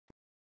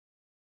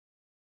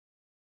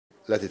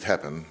let it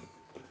happen.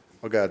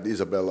 Agárdi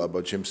Izabella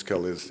about Jim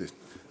Skelly's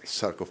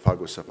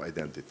Sarcophagus of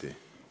Identity.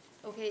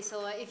 Okay,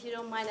 so if you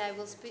don't mind, I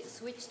will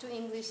switch to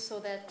English so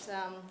that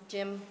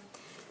Jim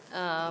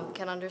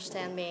can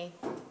understand me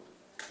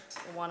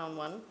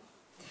one-on-one.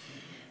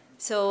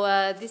 So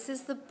this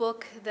is the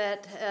book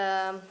that,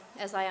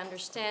 as I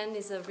understand,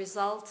 is a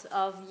result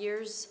of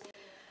years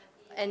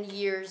and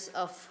years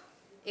of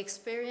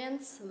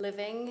experience,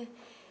 living,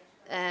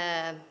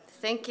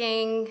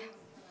 thinking,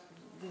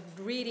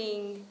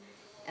 reading,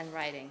 and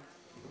writing.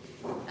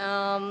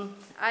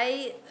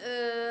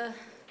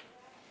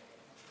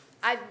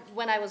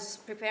 When I was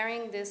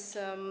preparing this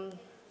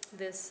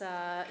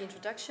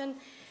introduction,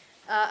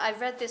 I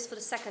read this for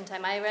the second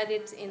time. I read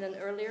it in an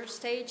earlier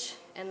stage,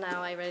 and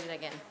now I read it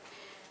again.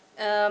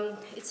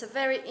 It's a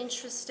very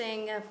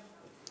interesting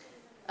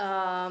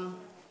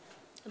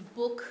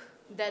book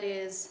that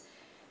is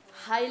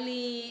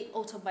highly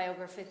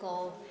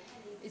autobiographical.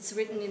 It's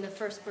written in the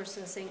first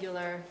person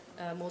singular,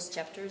 most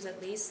chapters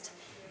at least,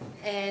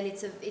 and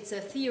it's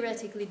a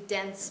theoretically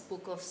dense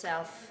book of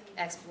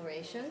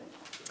self-exploration.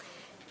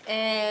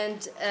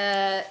 And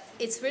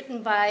it's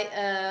written by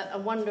a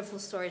wonderful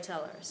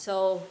storyteller.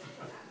 So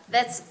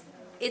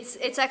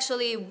it's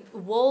actually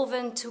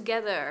woven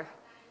together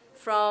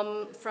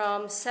from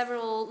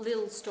several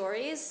little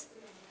stories,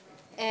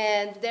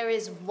 and there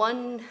is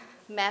one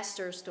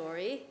master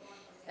story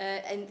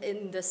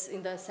in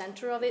the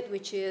center of it,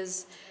 which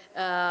is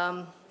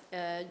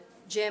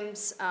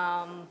Jim's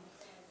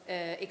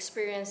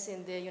experience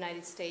in the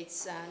United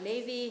States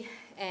Navy,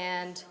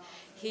 and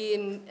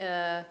him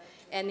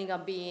ending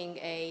up being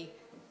a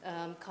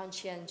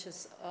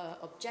conscientious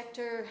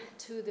objector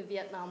to the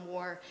Vietnam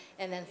War,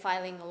 and then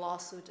filing a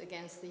lawsuit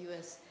against the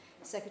U.S.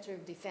 Secretary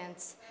of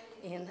Defense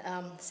in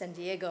San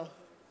Diego.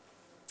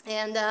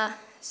 And I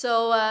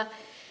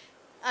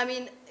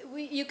mean,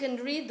 you can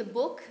read the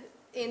book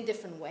in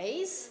different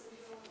ways,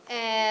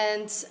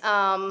 and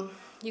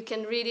you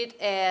can read it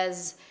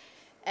as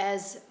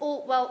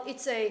oh, well,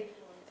 it's a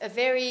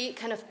very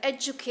kind of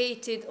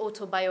educated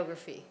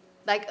autobiography,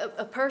 like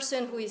a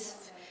person who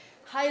is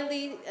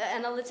highly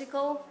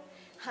analytical,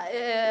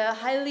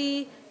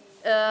 highly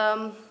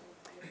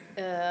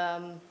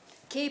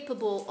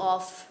capable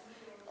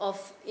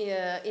of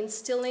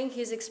instilling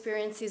his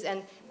experiences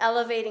and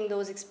elevating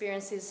those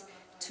experiences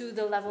to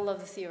the level of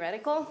the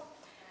theoretical.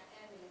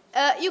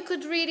 You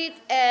could read it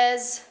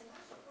as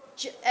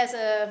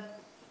a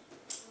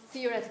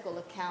theoretical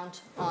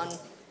account on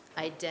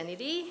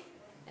identity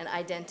and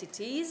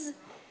identities,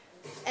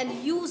 and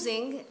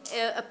using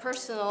a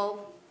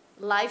personal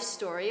life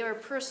story or a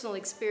personal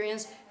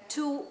experience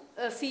to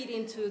feed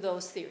into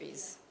those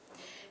theories.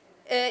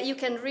 You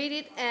can read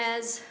it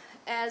as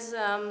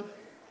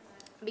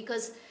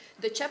because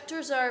the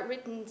chapters are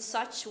written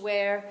such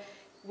where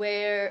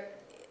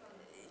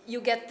you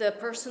get the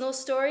personal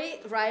story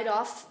right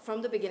off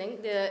from the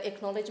beginning. The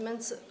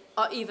acknowledgements,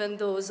 even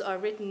those are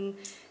written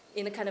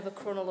in a kind of a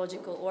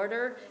chronological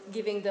order,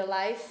 giving the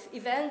life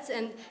events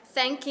and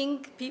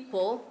thanking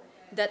people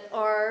that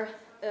are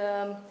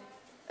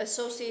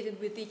associated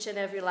with each and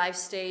every life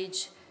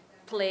stage,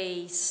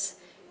 place,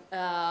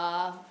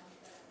 and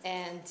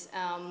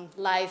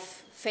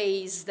life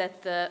phase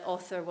that the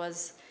author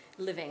was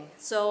living.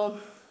 So,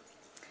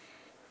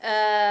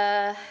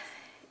 yeah,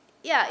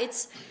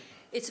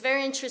 it's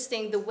very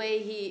interesting the way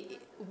he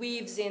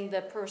weaves in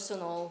the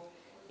personal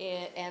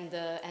and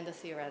the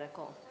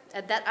theoretical.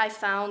 That I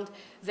found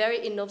very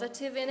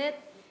innovative in it,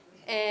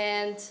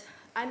 and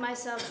I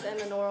myself am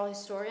an oral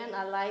historian.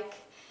 I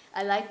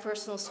like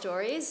personal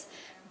stories,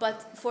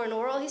 but for an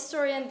oral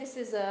historian, this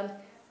is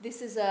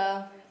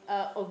a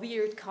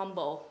weird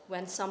combo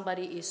when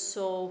somebody is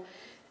so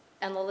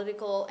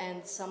analytical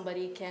and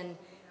somebody can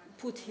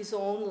put his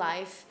own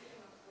life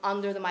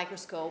under the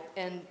microscope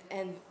and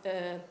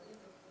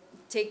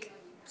take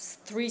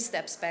 3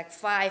 steps back,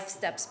 5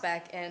 steps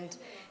back, and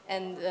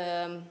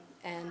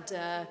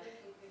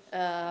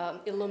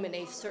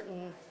illuminate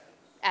certain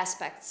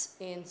aspects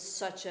in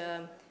such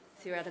a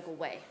theoretical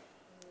way.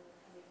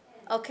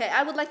 Okay,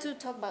 I would like to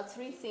talk about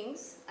 3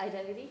 things: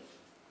 identity,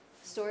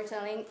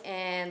 storytelling,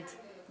 and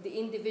the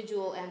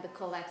individual and the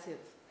collective.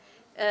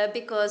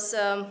 Because,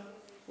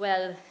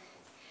 well,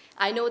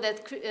 I know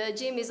that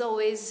Jim is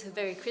always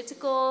very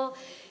critical.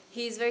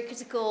 He's very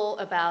critical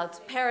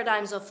about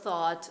paradigms of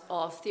thought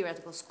of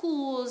theoretical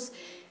schools.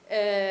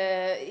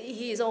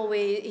 He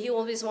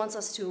always wants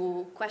us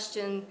to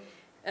question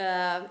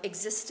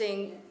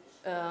existing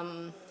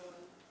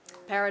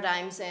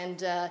paradigms,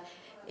 and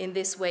in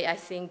this way, I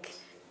think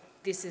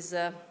this is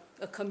a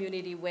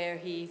community where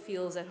he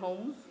feels at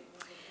home.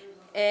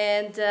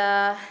 And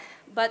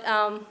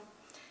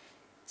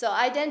so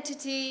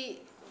identity,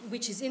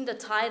 which is in the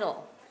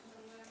title,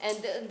 and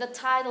the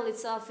title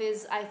itself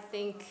is, I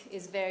think,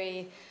 is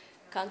very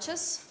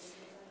conscious.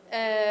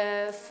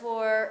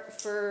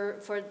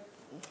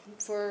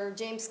 For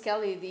James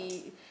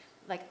Skelly,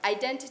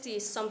 identity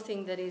is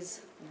something that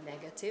is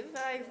negative,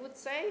 I would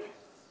say,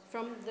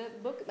 from the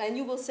book, and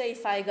you will say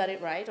if I got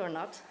it right or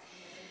not.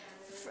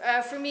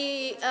 For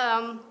me,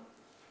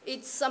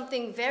 it's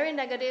something very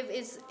negative.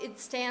 It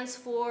stands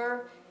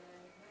for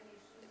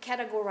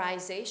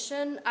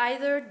categorization,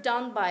 either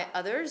done by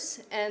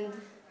others and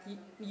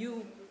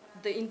you,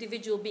 the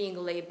individual, being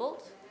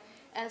labeled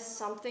as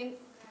something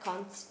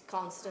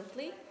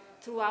constantly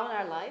throughout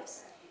our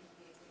lives,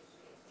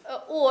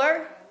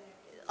 or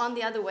on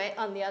the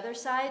other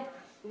side,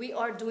 we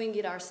are doing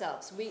it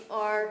ourselves. We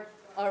are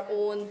our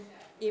own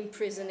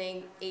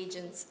imprisoning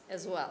agents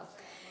as well.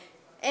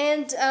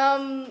 And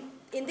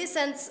in this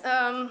sense,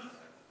 I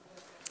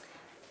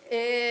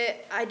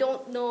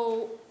don't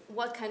know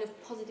what kind of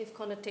positive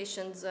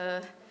connotations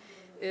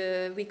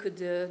we could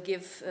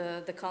give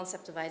the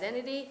concept of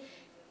identity.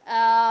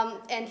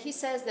 And he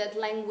says that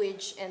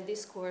language and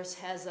discourse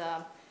has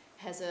a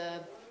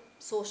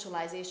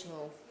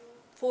socializational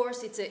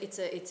force.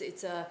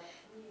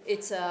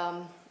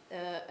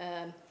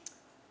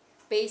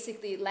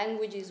 Basically,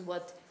 language is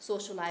what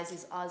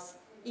socializes us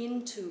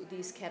into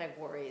these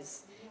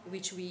categories,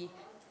 which we,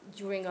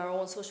 during our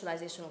own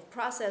socializational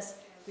process,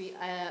 we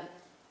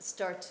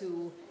start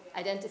to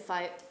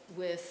identify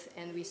with,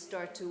 and we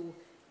start to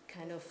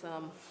kind of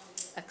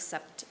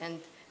accept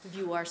and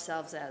view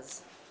ourselves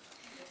as.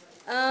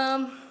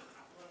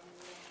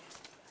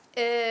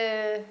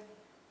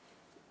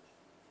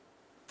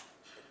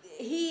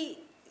 He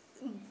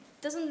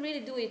doesn't really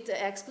do it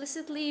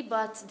explicitly,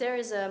 but there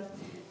is a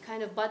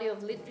kind of body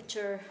of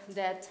literature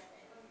that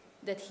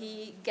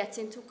he gets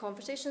into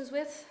conversations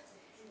with.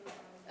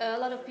 A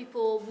lot of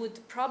people would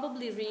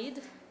probably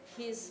read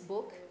his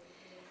book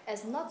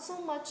as not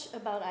so much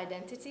about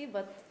identity,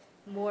 but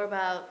more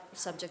about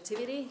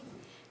subjectivity,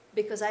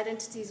 because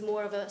identity is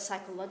more of a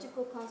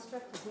psychological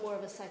construct, it's more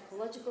of a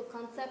psychological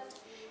concept,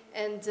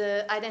 and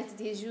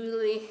identity is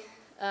usually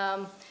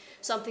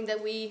something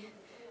that we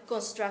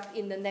construct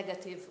in the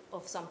negative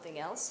of something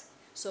else.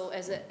 So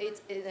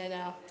it's in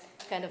a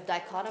kind of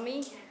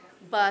dichotomy,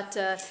 but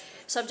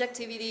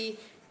subjectivity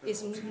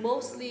is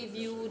mostly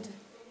viewed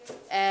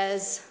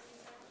as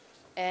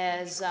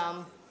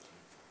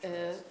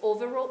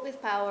overwrought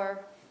with power,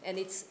 and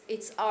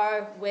it's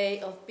our way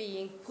of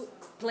being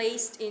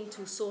placed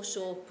into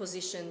social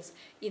positions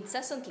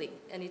incessantly,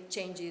 and it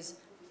changes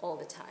all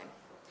the time.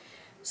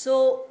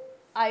 So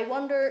I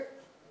wonder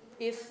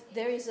if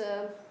there is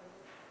a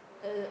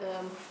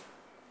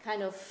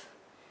kind of,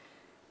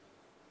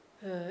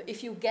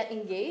 if you get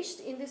engaged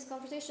in this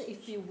conversation,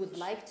 if you would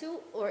like to,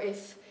 or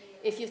if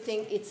you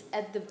think it's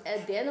at the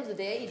end of the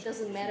day, it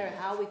doesn't matter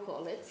how we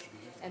call it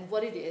and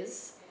what it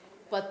is,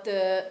 but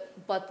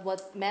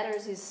what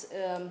matters is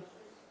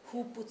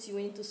who puts you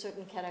into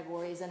certain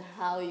categories and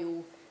how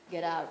you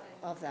get out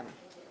of them.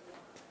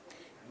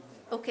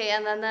 Okay,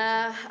 and then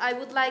I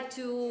would like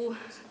to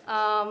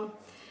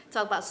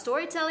talk about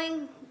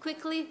storytelling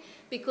quickly,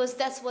 because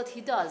that's what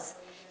he does.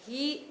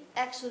 He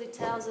actually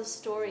tells a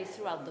story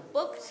throughout the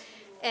book,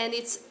 and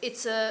it's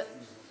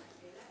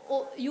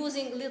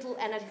using little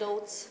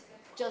anecdotes,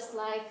 just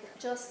like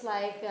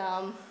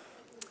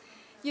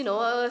you know,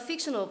 a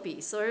fictional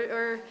piece,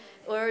 or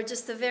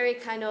just a very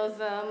kind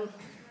of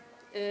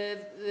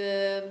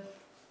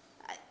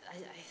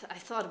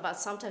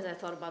sometimes I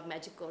thought about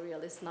magical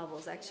realist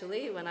novels,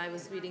 actually. When I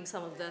was reading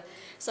some of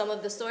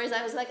the stories,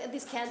 I was like,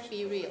 this can't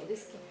be real,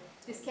 this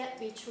can't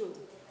be true,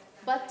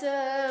 but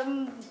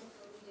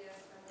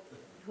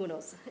who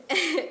knows?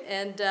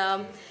 And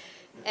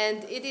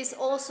it is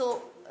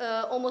also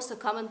almost a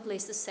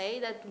commonplace to say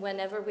that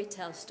whenever we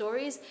tell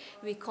stories,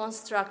 we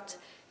construct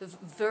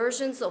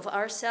versions of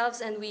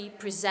ourselves and we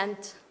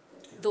present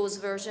those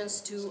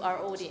versions to our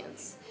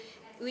audience,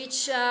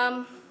 which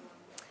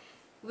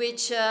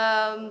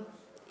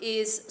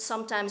is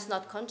sometimes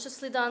not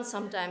consciously done,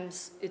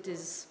 sometimes it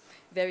is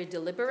very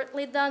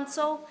deliberately done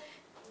so.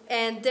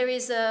 And there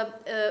is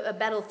a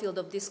battlefield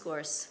of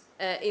discourse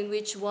in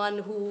which one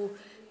who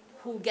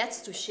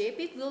gets to shape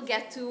it will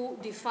get to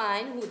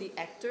define who the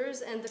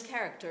actors and the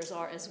characters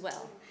are as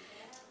well.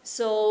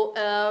 So,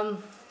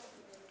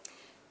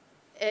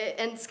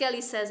 and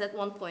Skelly says at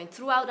one point,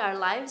 throughout our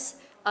lives,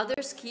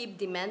 others keep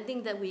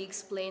demanding that we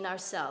explain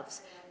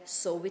ourselves.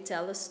 So we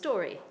tell a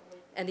story.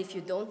 And if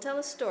you don't tell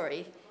a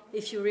story,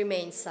 if you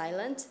remain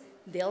silent,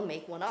 they'll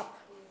make one up.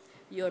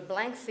 Your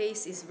blank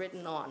face is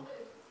written on.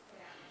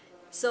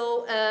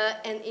 So,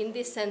 and in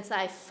this sense,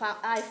 I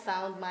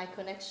found my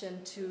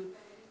connection to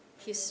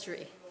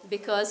history,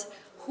 because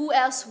who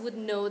else would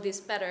know this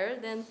better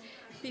than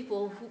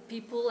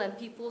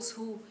peoples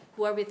who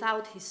are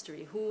without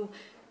history,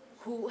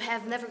 who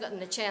have never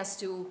gotten a chance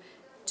to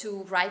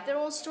write their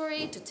own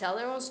story, to tell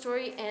their own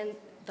story, and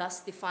thus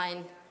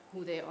define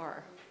who they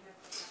are.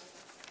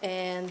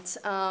 And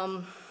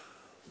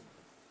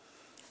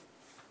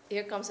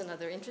here comes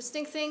another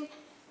interesting thing.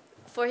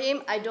 For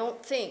him, I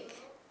don't think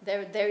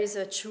there is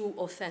a true,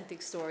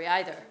 authentic story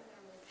either.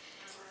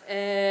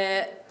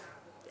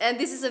 And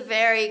this is a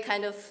very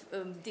kind of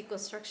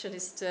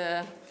deconstructionist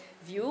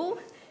view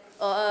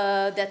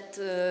that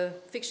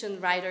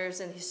fiction writers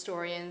and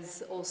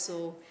historians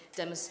also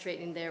demonstrate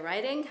in their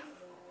writing.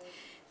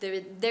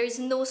 There is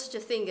no such a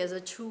thing as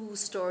a true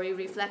story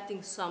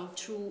reflecting some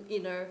true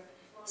inner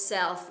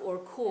self or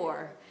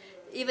core.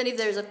 Even if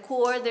there's a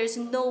core, there's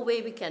no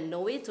way we can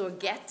know it or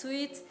get to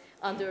it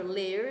under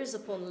layers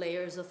upon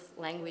layers of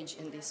language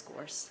and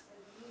discourse.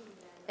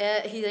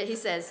 He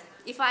says,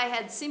 if I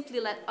had simply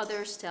let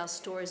others tell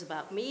stories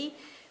about me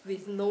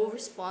with no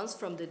response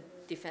from the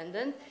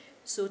defendant,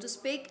 so to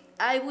speak,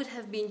 I would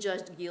have been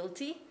judged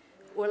guilty,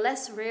 or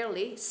less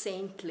rarely,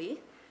 saintly,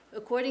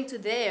 according to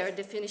their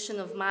definition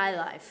of my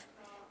life.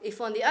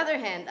 If, on the other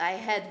hand, I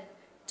had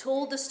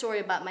told the story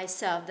about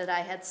myself that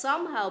I had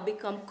somehow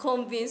become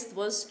convinced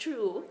was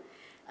true,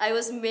 I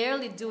was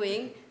merely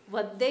doing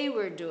what they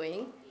were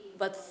doing,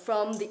 but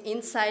from the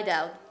inside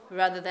out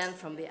rather than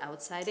from the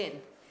outside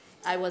in.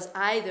 I was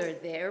either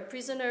their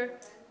prisoner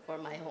or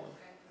my own.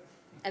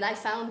 And I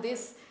found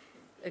this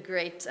a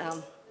great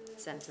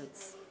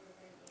sentence.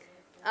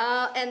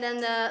 And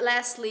then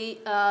lastly,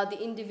 the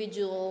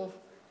individual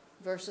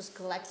versus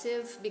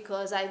collective,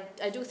 because I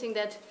do think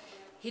that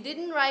he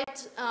didn't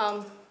write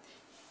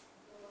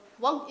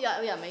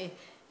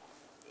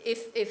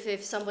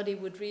if somebody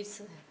would read,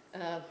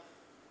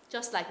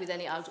 just like with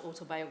any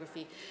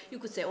autobiography, you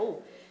could say,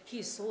 oh,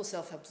 he's so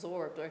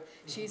self-absorbed, or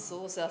she's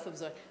so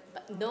self-absorbed.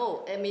 But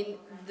no, I mean,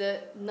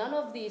 none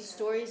of these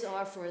stories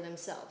are for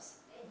themselves.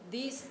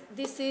 He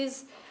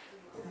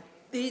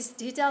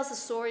tells the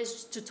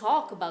stories to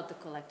talk about the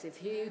collective,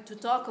 to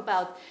talk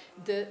about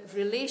the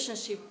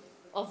relationship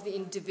of the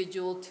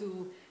individual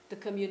to the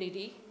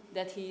community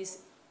that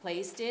he's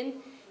placed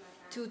in,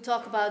 to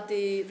talk about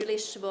the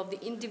relationship of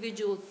the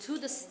individual to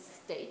the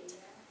state,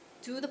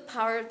 to the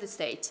power of the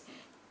state,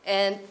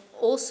 and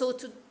also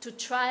to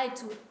try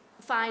to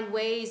find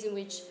ways in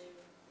which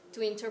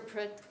to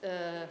interpret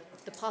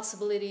the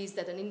possibilities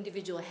that an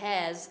individual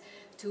has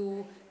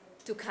to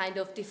kind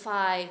of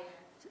defy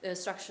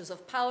structures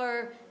of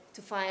power,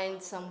 to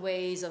find some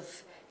ways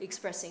of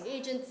expressing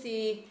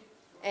agency,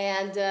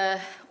 and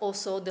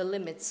also the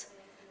limits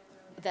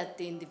that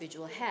the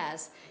individual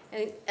has.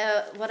 And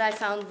what I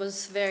found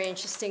was very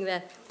interesting,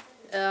 that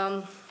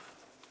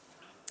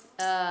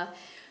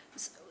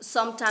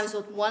sometimes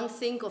what one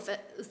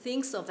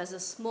thinks of as a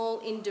small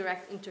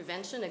indirect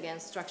intervention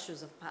against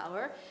structures of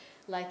power,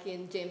 like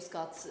in James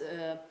Scott's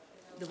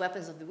The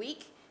Weapons of the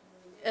Weak,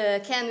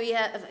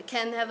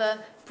 can have a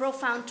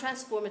profound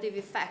transformative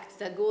effect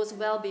that goes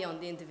well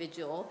beyond the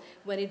individual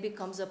when it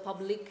becomes a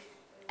public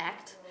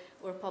act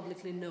or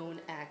publicly known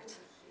act.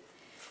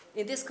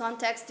 In this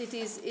context, it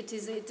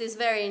is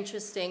very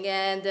interesting,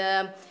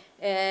 and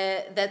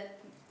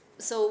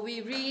so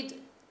we read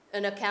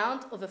an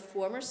account of a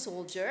former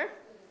soldier,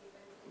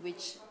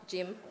 which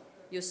Jim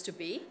used to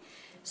be.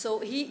 So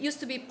he used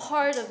to be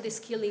part of this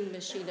killing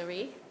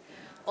machinery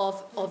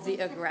of the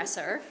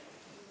aggressor,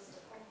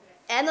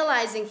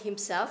 analyzing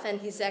himself and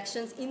his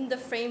actions in the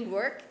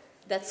framework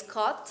that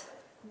Scott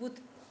would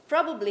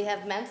probably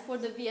have meant for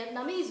the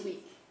Vietnamese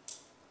Week.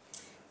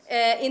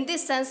 In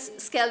this sense,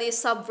 Skelly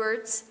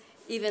subverts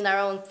even our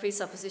own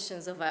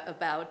presuppositions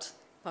about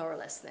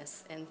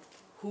powerlessness and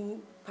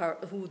who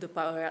the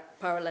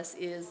powerless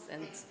is,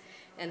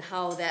 and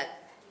how that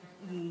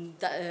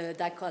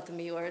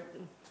dichotomy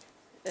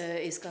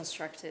is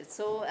constructed.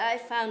 So I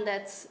found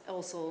that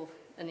also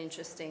an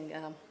interesting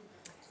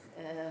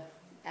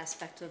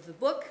aspect of the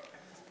book.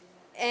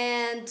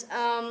 And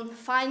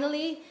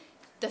finally,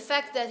 the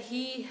fact that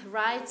he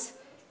writes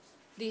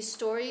these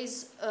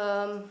stories,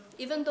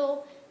 even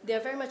though they're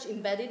very much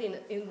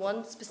embedded in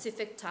one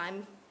specific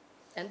time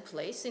and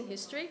place in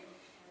history,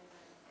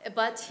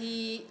 but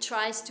he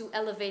tries to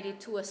elevate it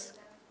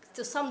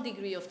to some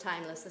degree of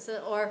timelessness,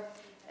 or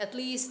at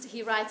least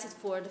he writes it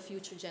for the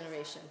future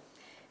generation.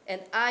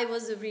 And I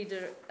was a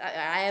reader,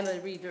 I am a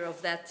reader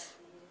of that,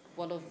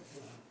 one of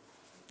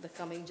the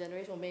coming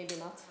generation, or maybe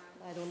not,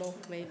 I don't know,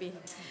 maybe.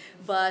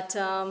 But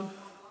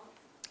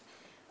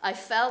I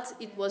felt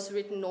it was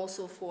written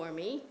also for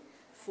me,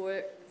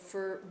 for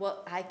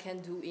what I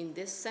can do in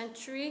this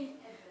century,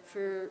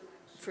 for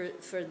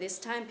this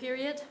time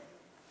period.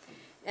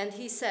 And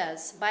he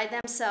says, by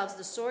themselves,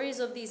 the stories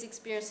of these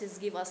experiences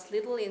give us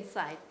little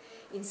insight.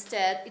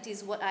 Instead, it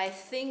is what I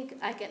think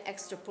I can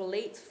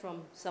extrapolate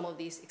from some of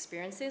these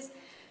experiences,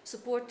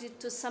 supported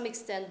to some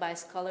extent by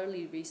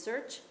scholarly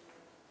research,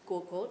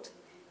 quote,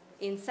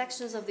 in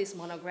sections of this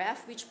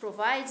monograph, which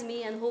provides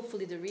me and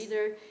hopefully the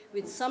reader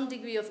with some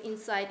degree of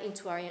insight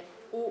into our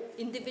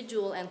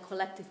individual and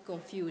collective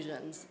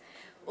confusions.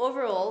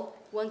 Overall,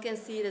 one can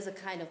see it as a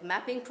kind of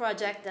mapping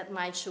project that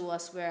might show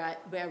us where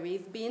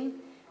we've been,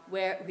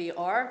 where we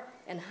are,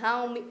 and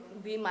how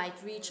we might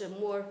reach a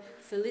more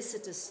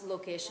felicitous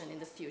location in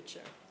the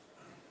future.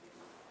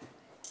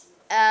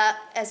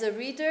 As a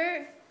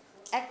reader,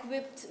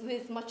 equipped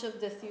with much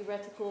of the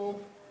theoretical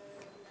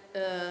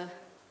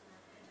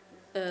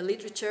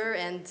literature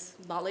and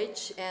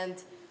knowledge,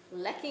 and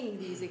lacking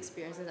these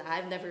experiences,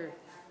 I've never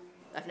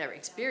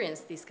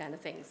experienced these kind of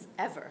things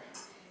ever.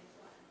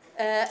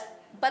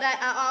 But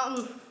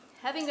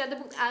having read the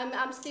book,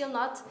 I'm still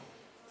not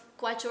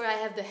quite sure I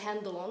have the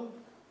handle on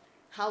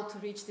how to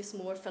reach this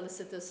more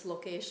felicitous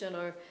location,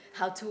 or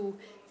how to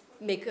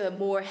make a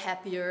more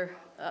happier,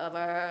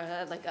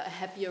 like a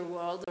happier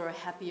world or a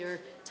happier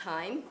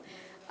time.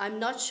 I'm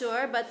not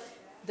sure, but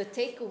the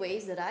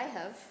takeaways that I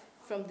have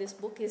from this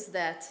book is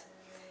that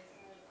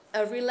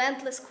a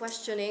relentless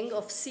questioning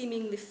of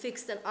seemingly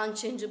fixed and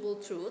unchangeable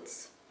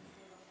truths,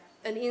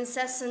 an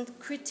incessant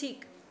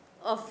critique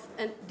of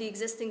the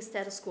existing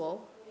status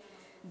quo,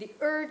 the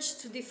urge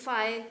to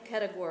define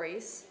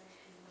categories,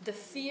 the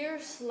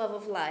fierce love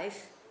of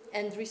life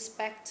and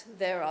respect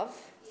thereof,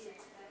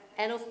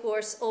 and of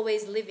course,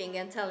 always living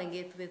and telling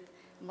it with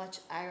much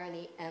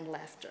irony and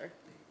laughter,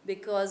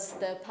 because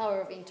the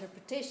power of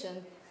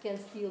interpretation can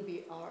still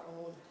be our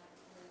own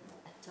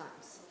at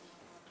times,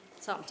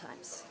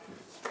 sometimes.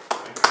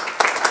 It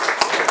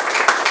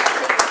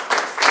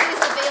is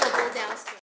available downstairs.